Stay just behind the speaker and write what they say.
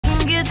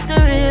get the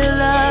real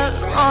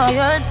love all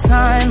your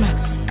time.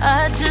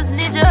 I just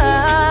need your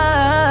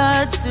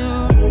heart to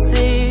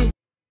see.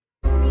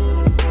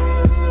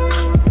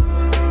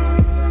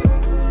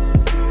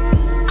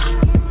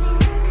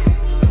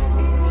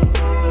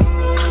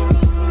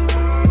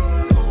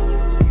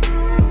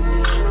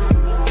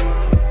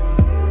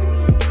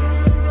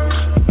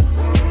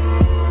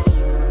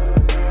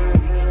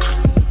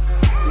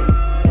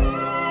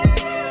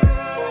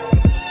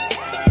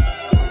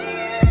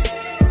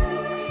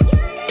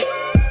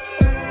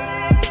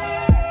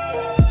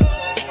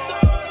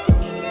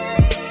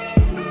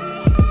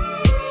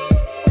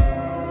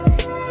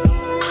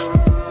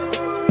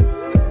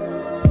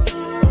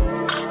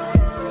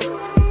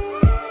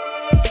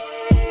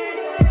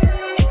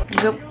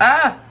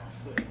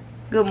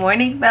 Good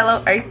morning,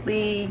 fellow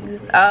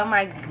Earthlings. Oh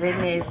my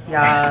goodness,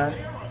 y'all.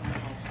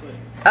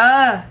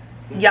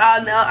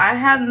 Y'all know I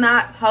have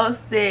not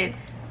posted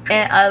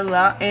in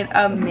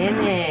a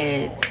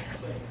minute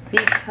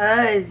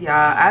because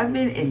y'all, I've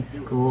been in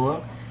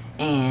school,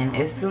 and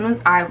as soon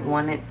as I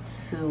wanted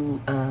to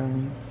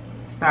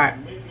start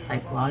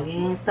like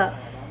vlogging and stuff,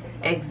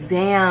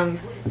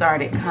 exams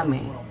started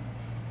coming,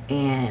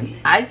 and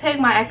I take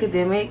my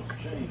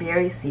academics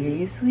very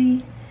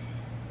seriously.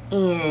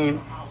 And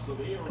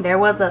there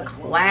was a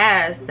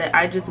class that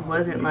I just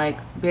wasn't like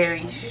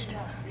very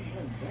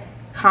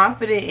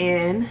confident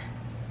in,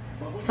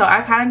 so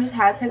I kind of just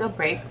had to take a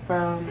break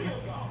from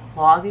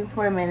vlogging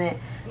for a minute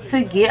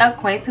to get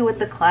acquainted with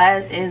the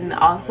class. And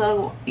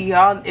also,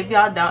 y'all, if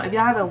y'all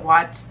haven't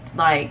watched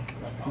like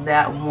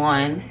that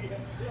one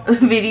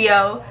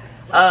video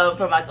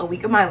from like a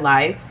week of my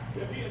life,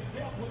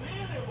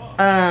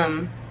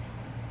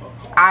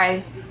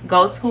 I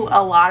go to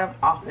a lot of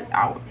office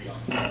hours.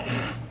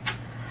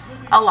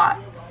 A lot.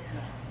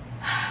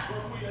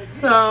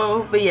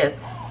 So, but yes,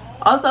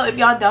 also, if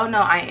y'all don't know,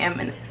 I am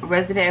a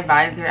resident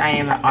advisor. I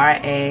am an RA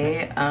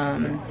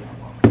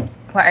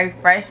for a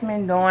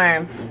freshman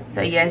dorm.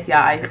 So yes, y'all,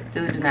 I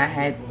still do not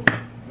have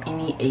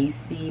any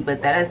AC,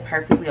 but that is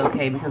perfectly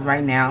okay because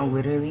right now,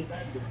 literally,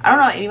 I don't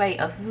know anybody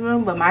else's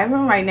room, but my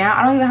room right now,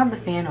 I don't even have the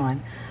fan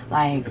on.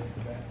 Like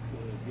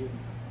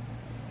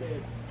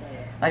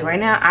right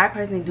now, I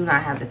personally do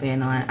not have the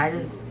fan on.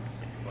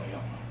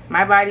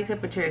 My body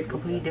temperature is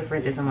completely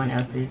different than someone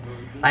else's.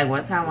 Like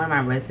one time, one of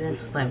my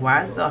residents was like,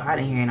 "Why is it so hot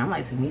in here?" And I'm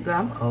like, "To me, girl,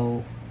 I'm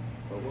cold."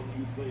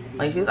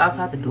 Like she was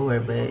outside the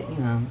door, but you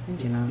know.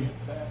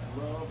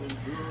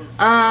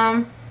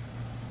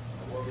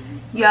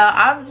 Yeah,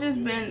 I've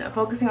just been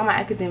focusing on my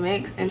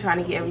academics and trying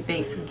to get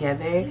everything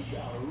together.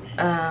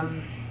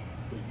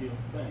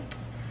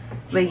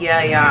 But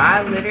yeah, y'all,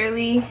 I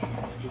literally,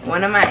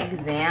 one of my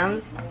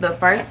exams, the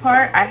first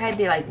part I had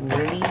to like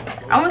really,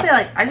 I won't say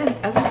like, I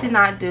just did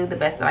not do the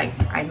best that like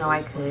I know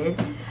I could,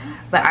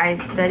 but I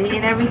studied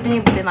and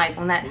everything. But then like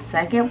when that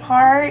second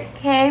part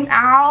came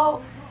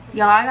out,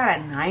 y'all, I got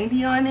a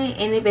 90 on it,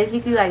 and it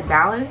basically like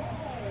balanced.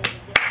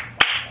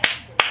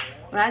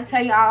 When I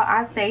tell y'all,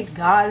 I thanked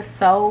God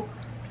so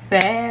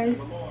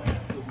fast.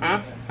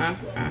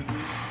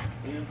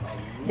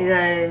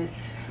 Because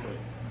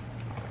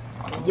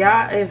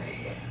y'all,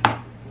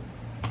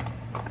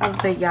 I don't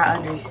think y'all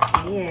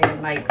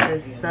understand like the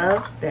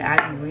stuff that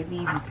I really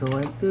be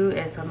going through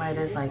as somebody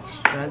that's like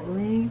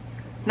struggling.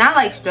 Not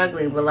like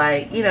struggling, but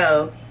like, you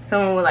know,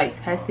 someone with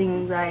like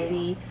testing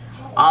anxiety,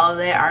 all of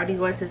that. I already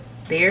went to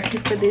therapy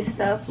for this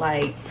stuff.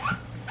 Like,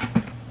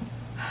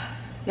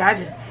 y'all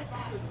just,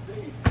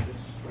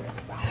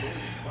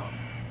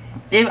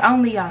 if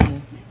only y'all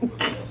knew.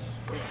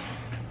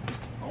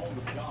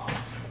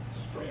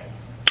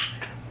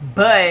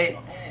 But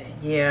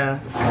yeah,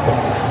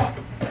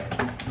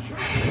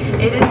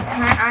 it is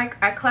kind.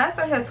 I class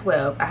starts at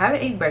 12. I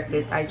haven't ate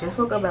breakfast. I just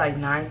woke up at like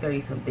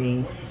 9:30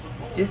 something.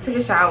 Just took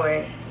a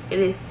shower. It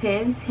is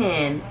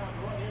 10:10.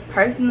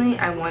 Personally,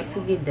 I want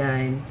to get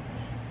done.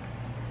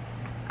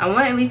 I want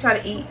to at least try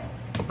to eat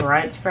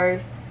brunch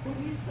first,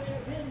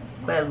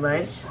 but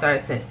lunch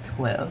starts at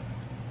 12.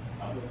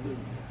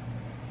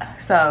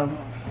 So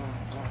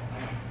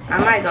I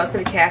might go to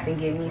the cafe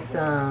and get me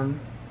some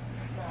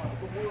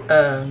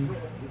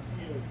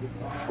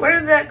what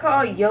is that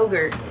called?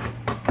 Yogurt.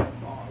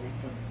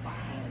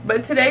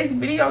 But today's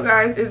video,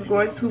 guys, is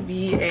going to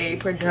be a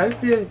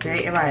productive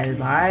day in my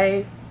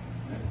life.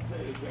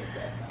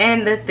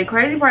 And the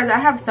crazy part is I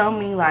have so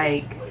many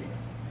like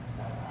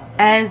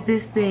as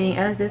this thing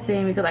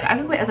because like I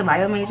could put as a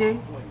bio major,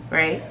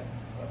 right?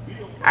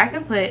 I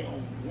could put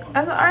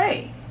as an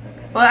RA.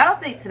 Well, I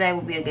don't think today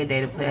would be a good day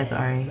to put as an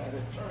RA,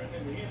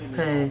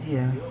 because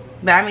you know,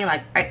 but I mean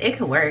like it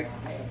could work.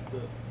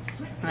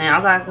 And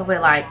also I could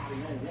put like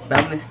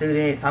Spelman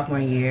student, sophomore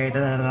year, da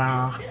da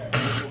da.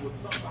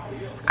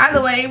 Either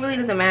way, it really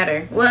doesn't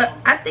matter. Well,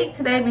 I think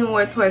today would be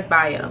more towards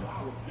bio.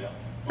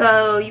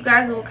 So you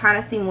guys will kind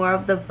of see more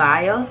of the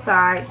bio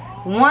sides.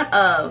 One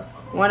of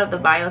the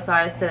bio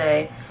sides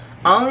today.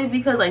 Only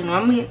because like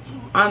normally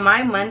on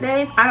my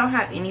Mondays, I don't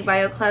have any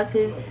bio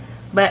classes.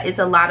 But it's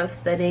a lot of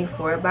studying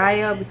for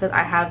bio because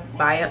I have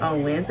bio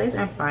on Wednesdays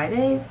and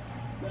Fridays.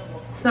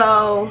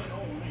 So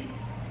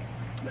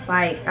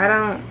Like, I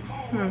don't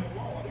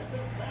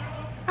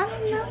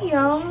know,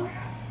 y'all.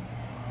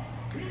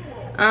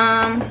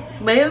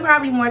 But it would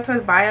probably be more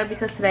towards bio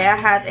because today I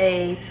have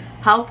a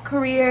health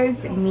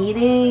careers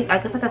meeting.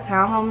 Like, it's like a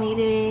town hall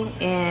meeting,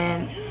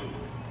 and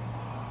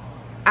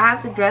I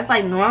have to dress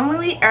like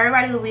normally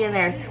everybody will be in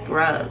their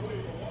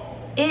scrubs.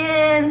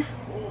 And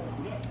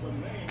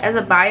as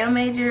a bio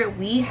major,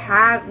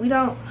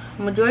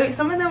 majority,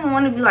 some of them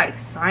want to be like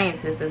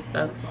scientists and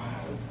stuff.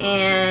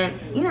 And,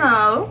 you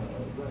know,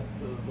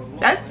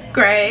 that's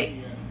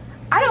great.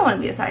 I don't want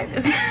to be a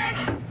scientist.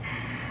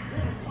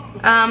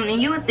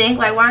 And you would think,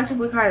 like, why don't you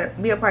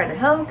be a part of the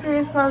health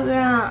careers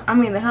program? I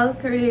mean, the health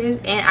careers.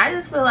 And I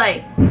just feel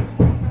like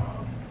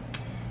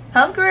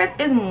health careers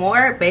is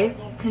more based,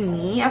 to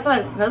me, I feel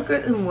like health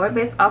careers is more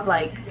based off,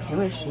 like,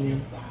 chemistry.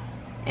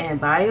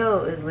 And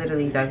bio is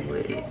literally exactly what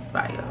it is,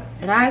 bio.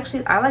 And I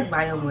like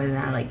bio more than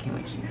I like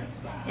chemistry.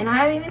 And I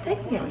haven't even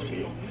taken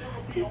chemistry. I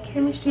take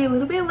chemistry a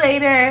little bit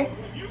later.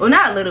 Well,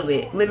 not a little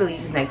bit, literally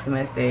just next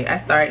semester. I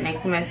start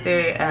next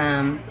semester.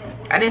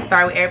 I didn't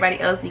start with everybody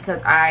else because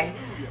I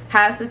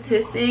have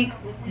statistics,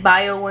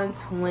 bio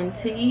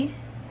 120.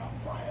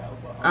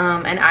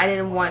 And I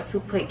didn't want to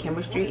put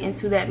chemistry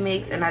into that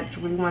mix, and I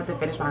really wanted to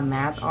finish my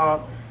math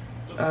off.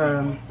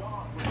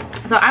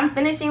 So I'm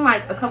finishing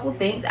like a couple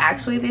things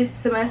actually this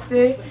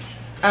semester.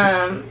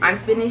 I'm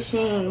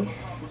finishing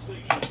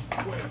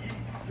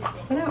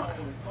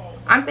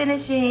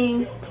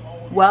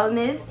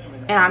wellness,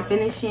 and I'm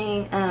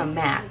finishing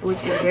math,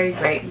 which is very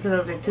great because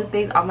those are two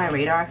things off my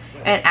radar.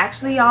 And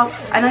actually, y'all,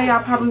 I know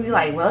y'all probably be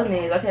like,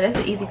 wellness, okay, that's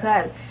an easy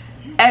class.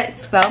 At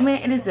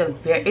Spelman, it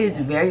is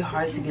very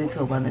hard to get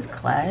into a wellness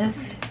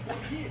class,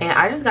 and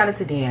I just got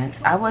into dance.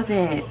 I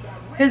wasn't,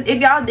 because if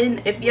y'all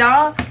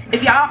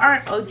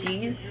aren't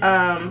OGs,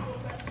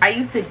 I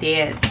used to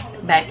dance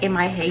back in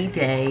my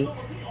heyday,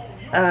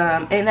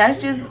 and that's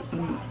just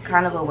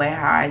kind of a way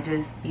how I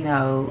just, you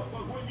know,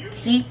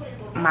 keep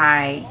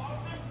myself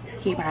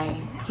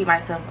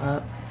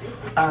up,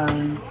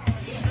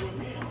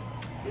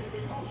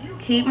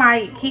 keep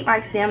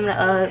my stamina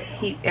up,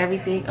 keep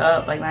everything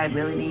up, like my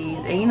abilities.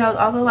 And, you know,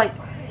 also like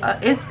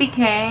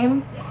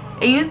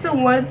it used to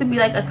want to be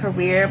like a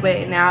career,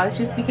 but now it's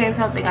just became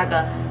something like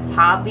a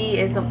hobby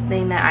and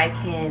something that I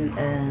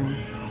can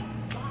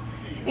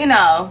you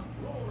know,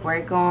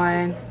 work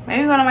on.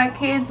 Maybe one of my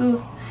kids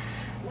will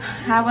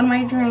have one of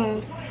my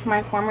dreams,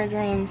 my former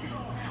dreams.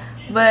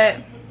 But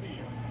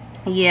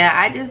yeah,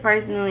 I just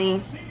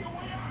personally,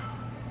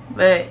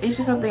 but it's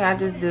just something I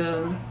just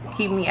do,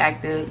 keep me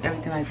active,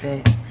 everything like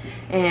that.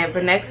 And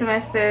for next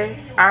semester,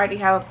 I already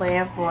have a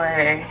plan for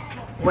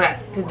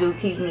what to do,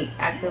 keep me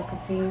active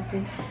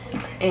continuously.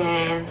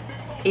 And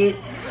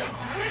it's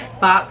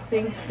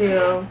boxing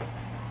still,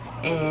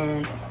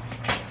 and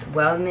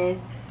wellness,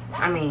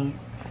 I mean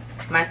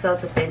my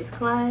self-defense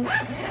class.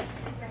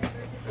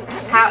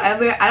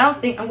 However, I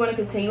don't think I'm going to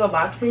continue with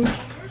boxing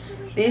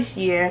this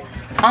year,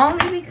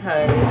 only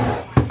because,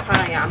 hold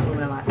on, y'all, I'm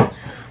moving a lot.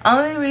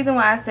 Only reason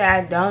why I say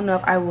I don't know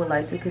if I would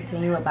like to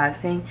continue with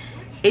boxing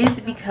is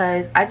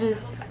because I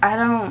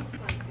don't,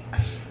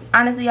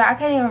 honestly, I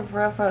can't even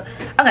for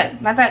okay,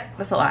 matter of fact,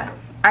 that's a lie.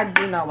 I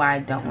do know why I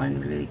don't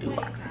want to really do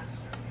boxing.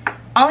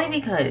 Only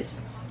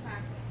because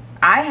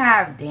I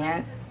have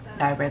dance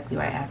directly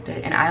right after,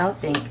 and I don't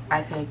think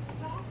I could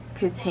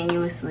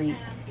continuously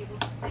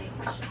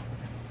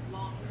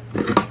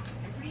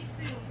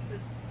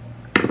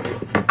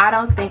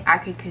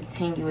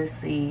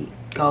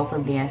go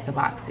from dance to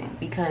boxing,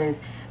 because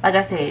like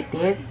I said,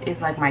 dance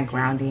is like my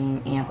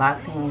grounding and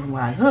boxing is more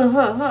like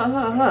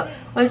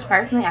which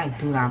personally I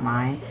do not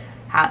mind.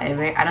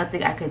 However, I don't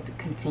think I could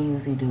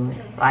continuously do it.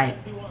 Like,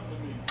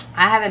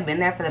 I haven't been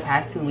there for the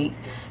past 2 weeks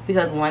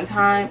because one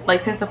time, like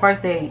since the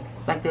first day,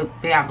 like the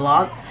day I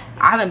vlogged,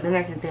 I haven't been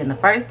there since then. The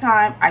first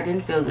time I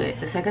didn't feel good.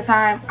 The second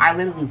time I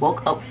literally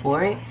woke up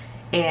for it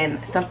and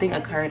something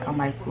occurred on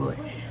my floor.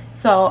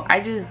 So I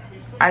just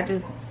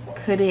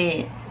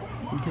couldn't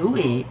do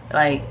it.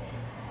 Like,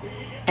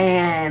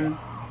 and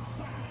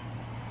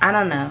I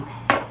don't know.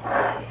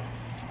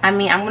 I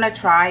mean, I'm gonna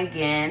try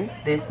again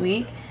this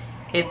week.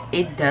 If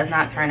it does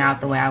not turn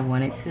out the way I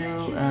want it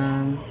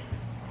to,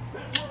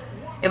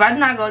 if I do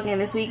not go again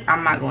this week,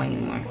 I'm not going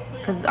anymore,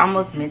 because it's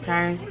almost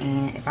midterms,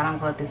 and if I don't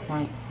go at this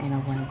point, ain't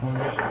no point in going.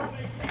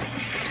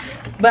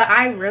 But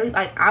I really,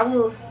 like, I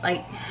will,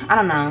 like, I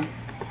don't know.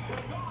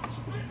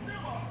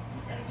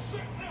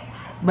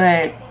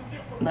 But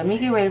let me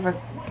get ready for,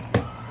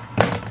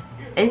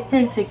 it's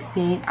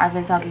 10:16. I've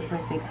been talking for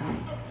 6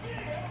 minutes.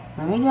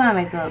 Let me do my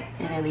makeup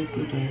and at least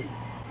get dressed.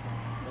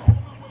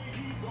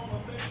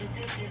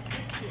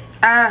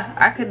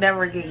 I could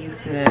never get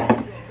used to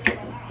that.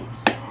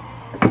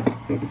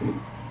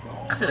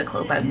 I should have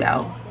closed my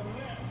mouth.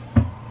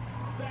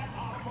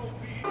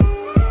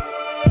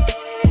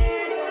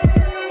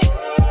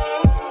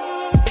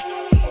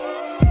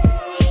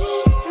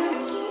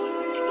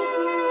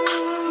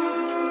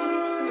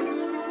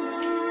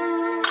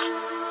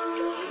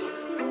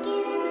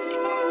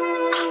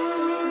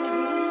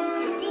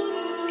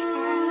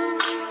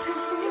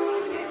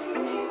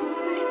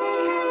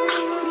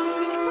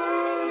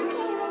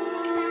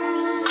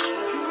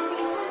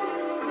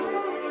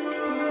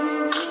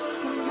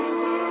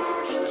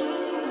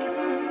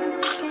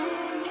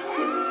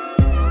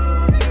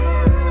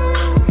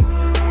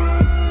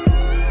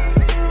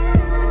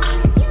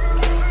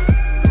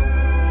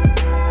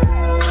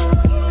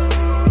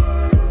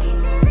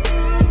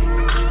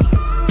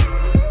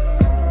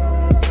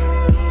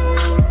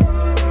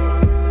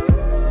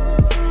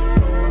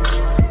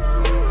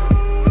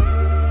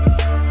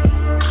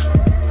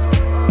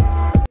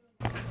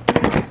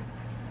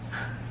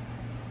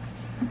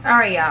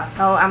 Alright, y'all,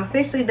 so I'm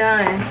officially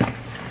done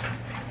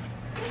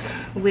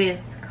with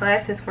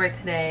classes for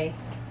today.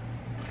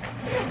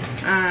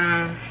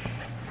 As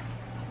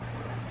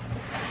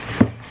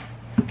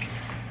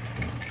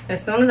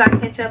soon as I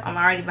catch up, I'm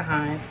already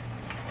behind.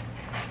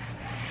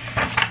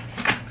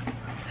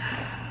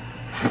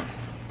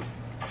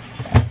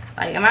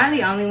 Like, am I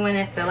the only one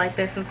that feel like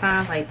that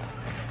sometimes? Like,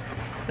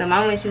 the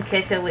moment you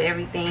catch up with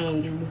everything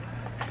and you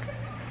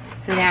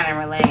sit down and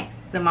relax,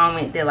 the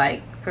moment that,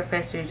 like,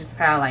 professors just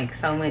pile, like,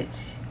 so much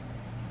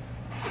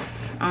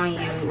on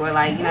you, or,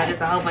 like, you know,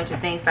 just a whole bunch of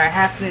things start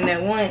happening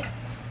at once,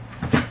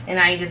 and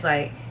now you just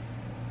like,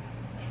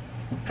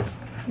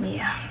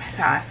 yeah, that's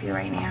how I feel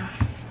right now.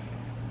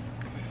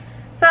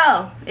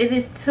 So it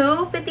is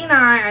 2:59.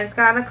 I just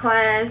got out of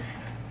class.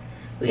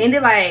 We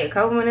ended like a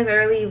couple minutes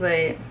early,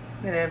 but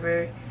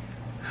whatever.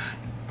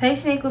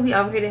 Tay.Ellise will be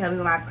over here to help me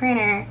with my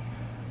printer.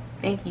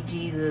 Thank you,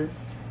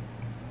 Jesus.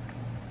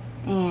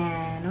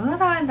 And what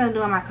was I gonna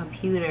do on my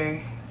computer?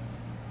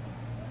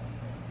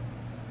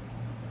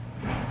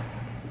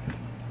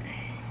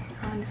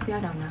 Honestly, I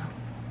don't know.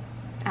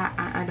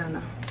 I don't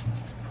know.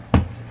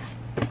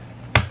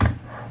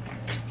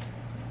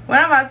 What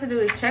I'm about to do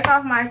is check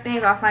off my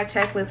things off my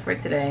checklist for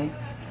today.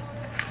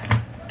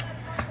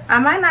 I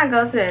might not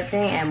go to that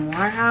thing at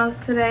Morehouse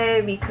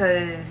today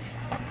because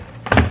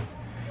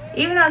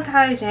even though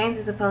Tyler James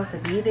is supposed to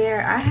be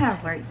there, I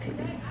have work to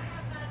do.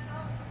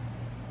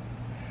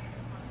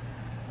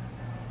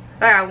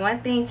 I got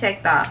one thing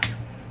checked off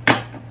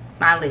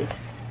my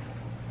list.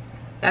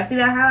 Y'all see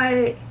that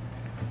highlighted?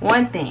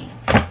 One thing.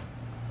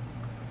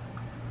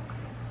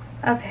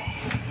 Okay.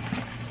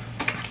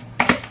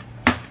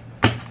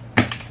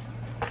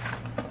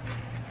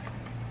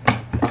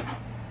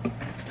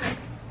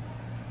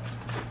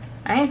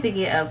 I need to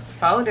get a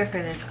folder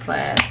for this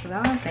class, but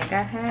I don't think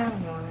I have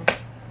one.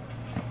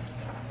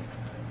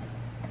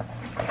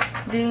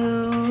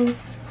 Do.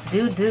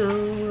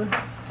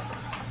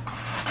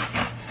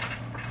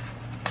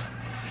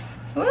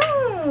 Woo!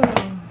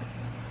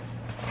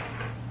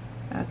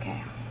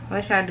 Okay,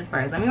 what should I do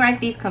first? Let me write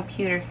these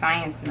computer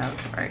science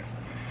notes first.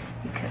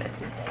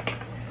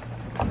 Because,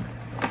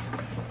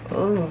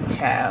 ooh,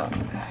 child.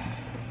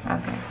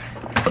 Okay,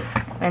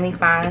 let me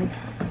find.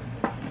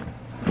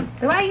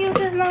 Do I use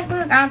this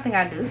notebook? I don't think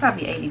I do. It's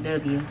probably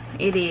ADW.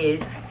 It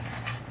is.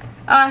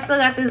 Oh, I still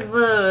got this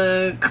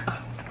book.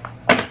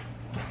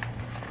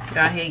 Go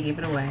ahead, give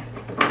it away.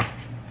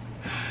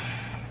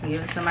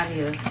 Give it to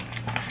somebody else.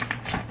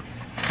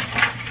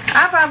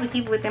 I'll probably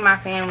keep it within my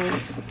family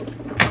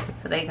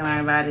so they can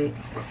learn about it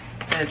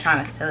instead of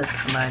trying to sell it to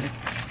somebody.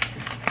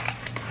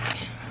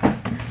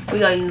 We're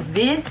gonna use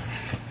this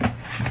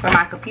for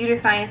my computer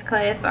science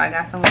class, so I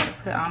got somewhere to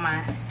put all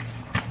my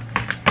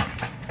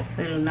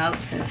little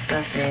notes and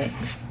stuff.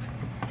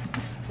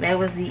 That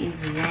was the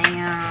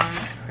exam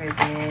for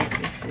that.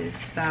 This is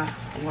stuff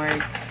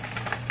work.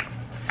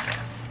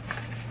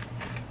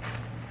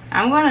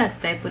 I'm gonna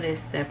staple this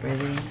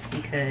separately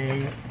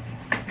because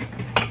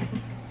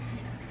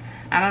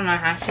I don't know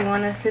how she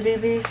wants us to do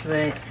this,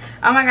 but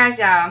oh my gosh,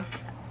 y'all,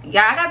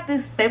 I got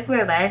this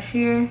stapler last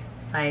year,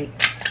 like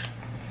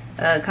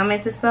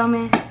coming to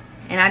Spelman,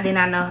 and I did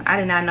not know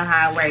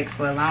how it worked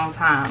for a long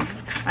time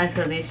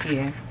until this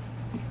year.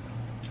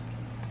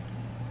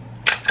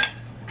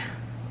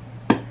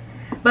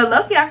 But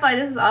low-key, I feel like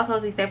this is all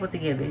supposed to be stapled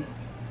together.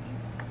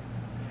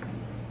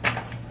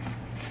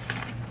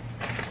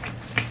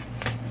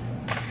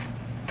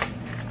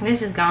 Let's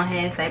just go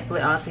ahead and staple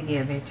it all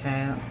together,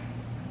 child.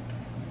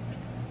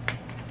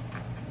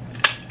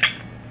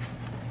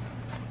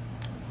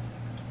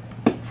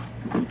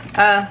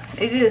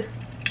 It just,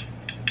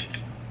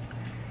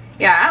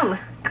 yeah,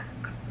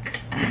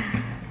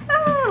 I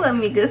love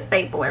me a good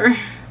stapler.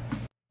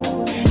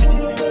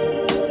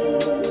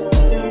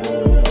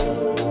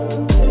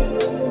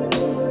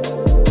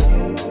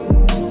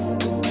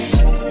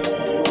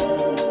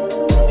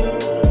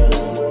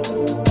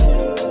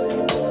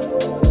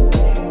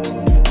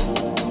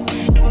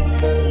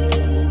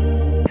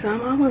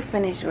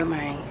 Finished with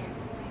my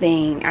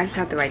thing. I just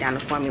have to write down the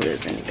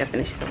formulas and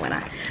definitions of when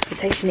the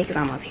Tay.Ellise is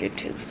almost here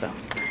too, so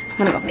I'm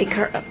gonna go pick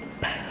her up.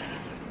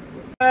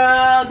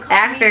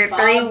 After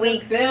 3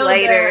 weeks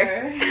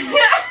later.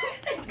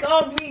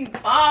 Call me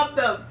Bob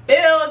the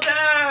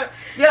Builder.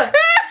 Yeah.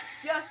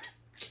 Yeah.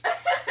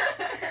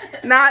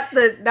 Not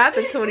the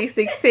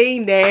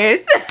 2016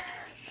 dance.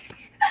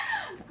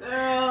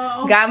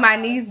 Girl. Got my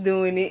niece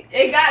doing it.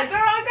 It got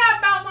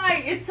about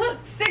like, it took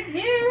 6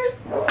 years.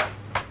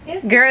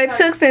 Girl, it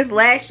took since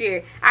last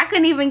year. I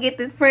couldn't even get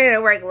this printer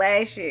to work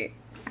last year.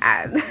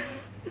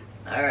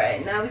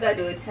 Alright, now we gotta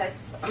do a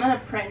test. I'm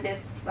gonna print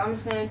this. I'm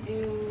just gonna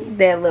do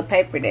that little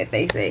paper that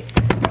they say.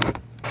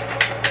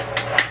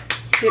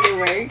 Should it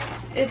work?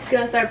 It's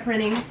gonna start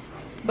printing.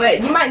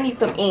 But you might need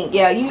some ink.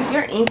 Yeah,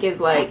 your ink is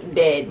like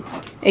dead.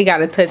 It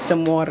gotta touch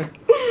some water.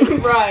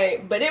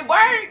 Right, but it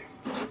works.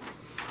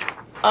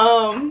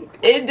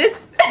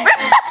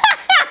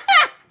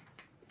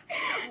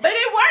 But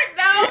it worked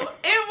though.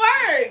 It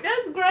worked.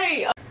 That's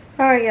great.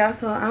 All Alright, y'all,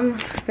 so I'm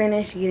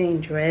finished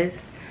getting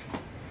dressed.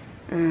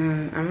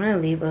 I'm gonna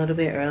leave a little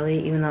bit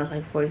early, even though it's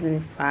like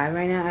 4:25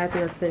 right now. I have to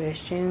go to the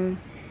restroom,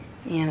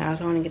 and I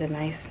also want to get a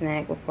nice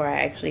snack before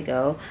I actually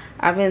go.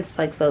 I've been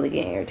like slowly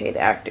getting irritated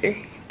after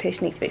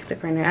Tiffany fixed the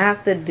printer. I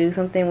have to do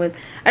something with,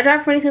 I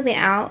tried printing something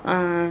out.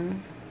 I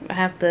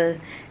have to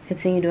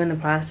continue doing the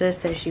process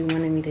that she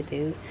wanted me to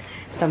do,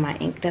 so my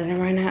ink doesn't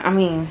run out. I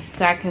mean,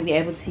 so I can be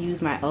able to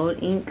use my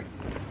old ink.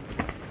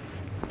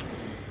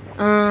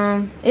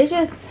 It's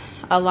just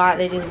a lot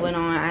that just went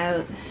on. I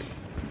have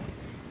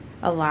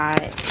a lot,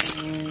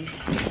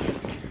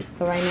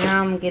 but right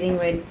now I'm getting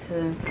ready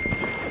to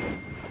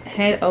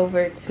head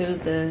over to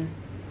the,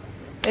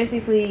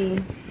 basically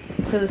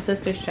to the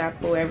sister's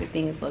chapel where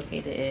everything is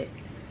located at.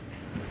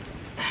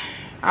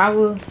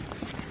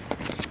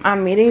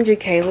 I'm meeting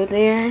Jakayla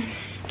there,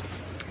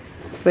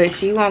 but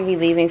she won't be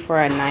leaving for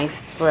a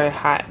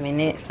hot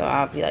minute, so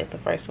I'll be like the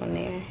first one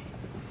there.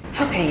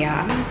 Okay, y'all,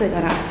 I'm about to go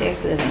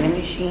downstairs to the vending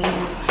machine.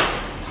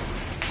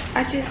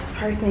 I just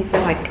personally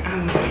feel like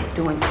I'm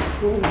doing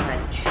too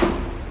much.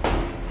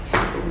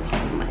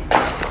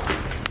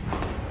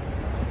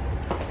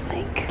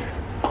 Like,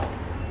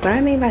 what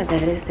I mean by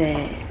that is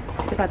that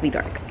it's about to be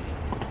dark.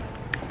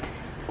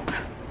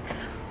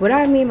 What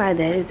I mean by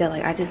that is that,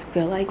 like, I just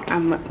feel like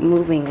I'm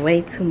moving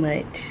way too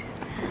much.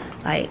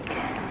 Like,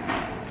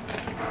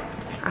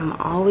 I'm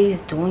always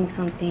doing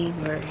something,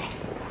 or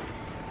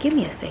give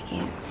me a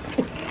second.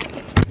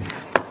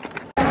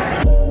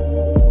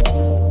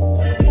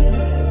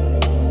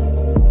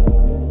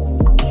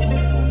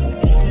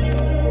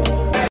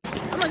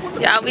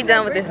 Y'all be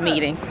done with this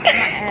meeting.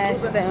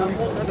 Ash down.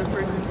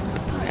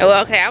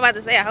 Well, okay, I'm about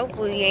to say,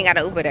 hopefully you ain't got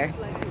an Uber there.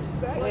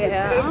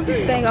 Yeah, I don't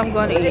think I'm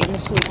gonna eat in the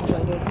sweets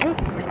later.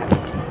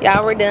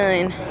 Y'all, we're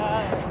done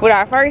with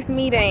our first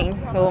meeting.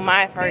 Well,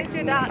 my first.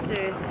 Your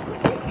doctors.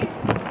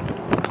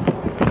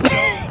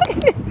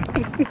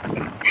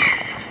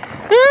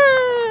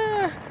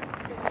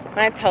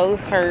 My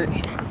toes hurt.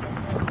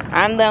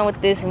 I'm done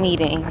with this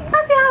meeting.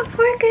 I see how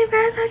freaking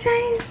fast I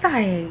changed.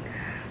 Like,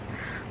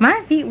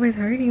 my feet was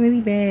hurting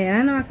really bad.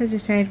 I know I could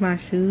just change my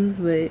shoes,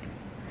 but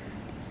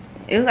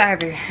it was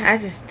either, I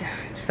just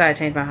decided to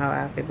change my whole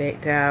outfit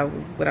back to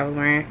what I was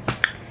wearing.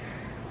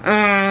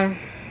 I'm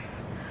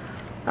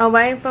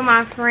waiting for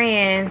my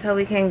friend so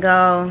we can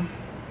go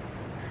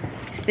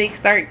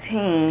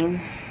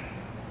 6:13.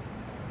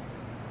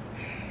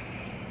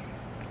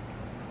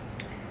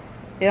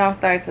 It don't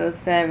start till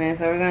 7,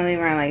 so we're gonna leave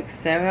around like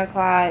 7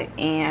 o'clock,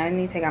 and I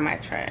need to take out my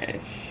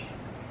trash.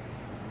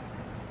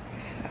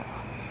 So,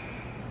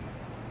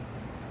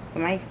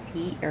 but my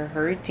feet are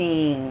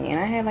hurting, and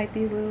I have like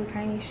these little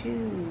tiny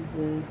shoes.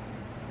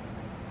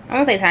 I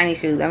won't say tiny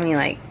shoes, I mean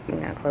like, you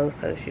know,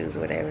 closed-toe shoes or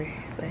whatever.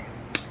 But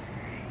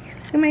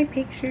look at my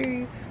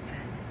pictures.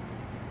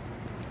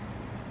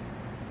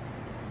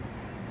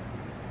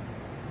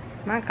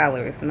 My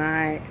collar is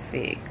not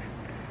fixed,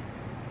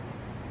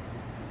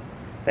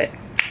 but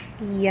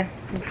yeah.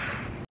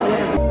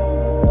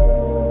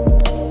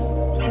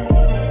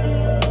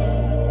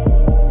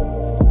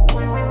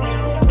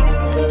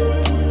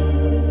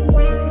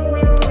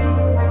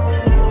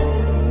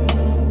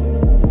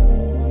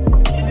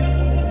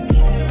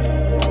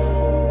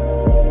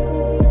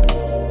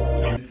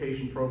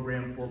 Education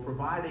program for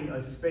providing a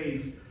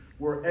space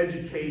where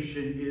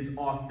education is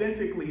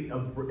authentically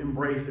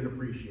embraced and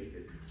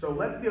appreciated. So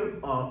let's give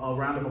a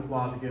round of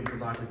applause again for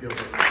Dr.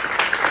 Gilbert.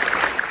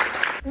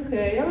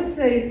 Okay, I would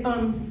say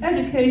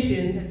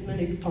education has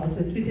many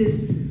facets,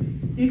 because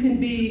you can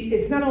be,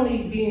 it's not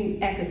only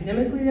being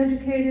academically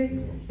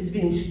educated, it's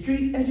being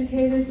street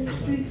educated,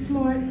 street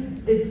smart,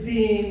 it's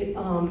being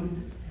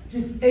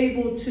just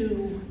able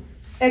to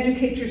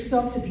educate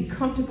yourself to be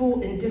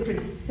comfortable in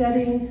different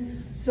settings.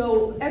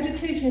 So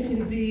education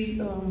can be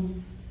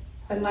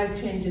a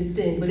life-changing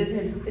thing, but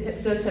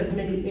it does have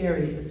many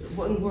areas.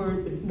 One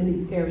word with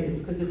many areas,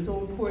 because it's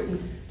so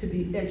important to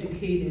be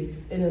educated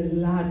in a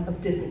lot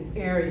of different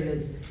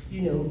areas,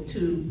 you know,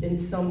 to, in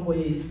some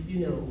ways, you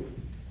know,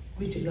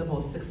 reach a level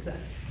of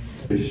success.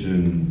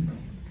 Education,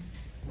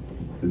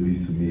 at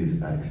least to me,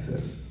 is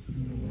access.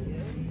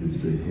 It's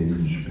the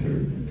hinge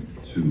pin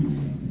to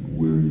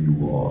where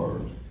you are,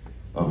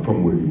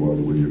 from where you are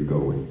to where you're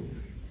going.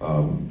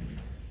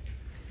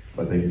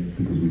 I think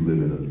because we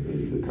live in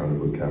a kind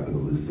of a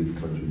capitalistic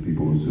country,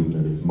 people assume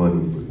that it's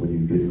money, but when you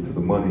get into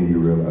the money, you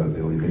realize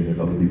the only thing that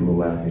other people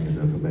are lacking is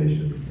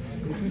information.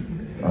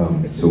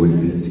 So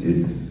it's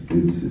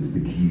the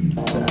key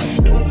to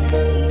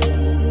access.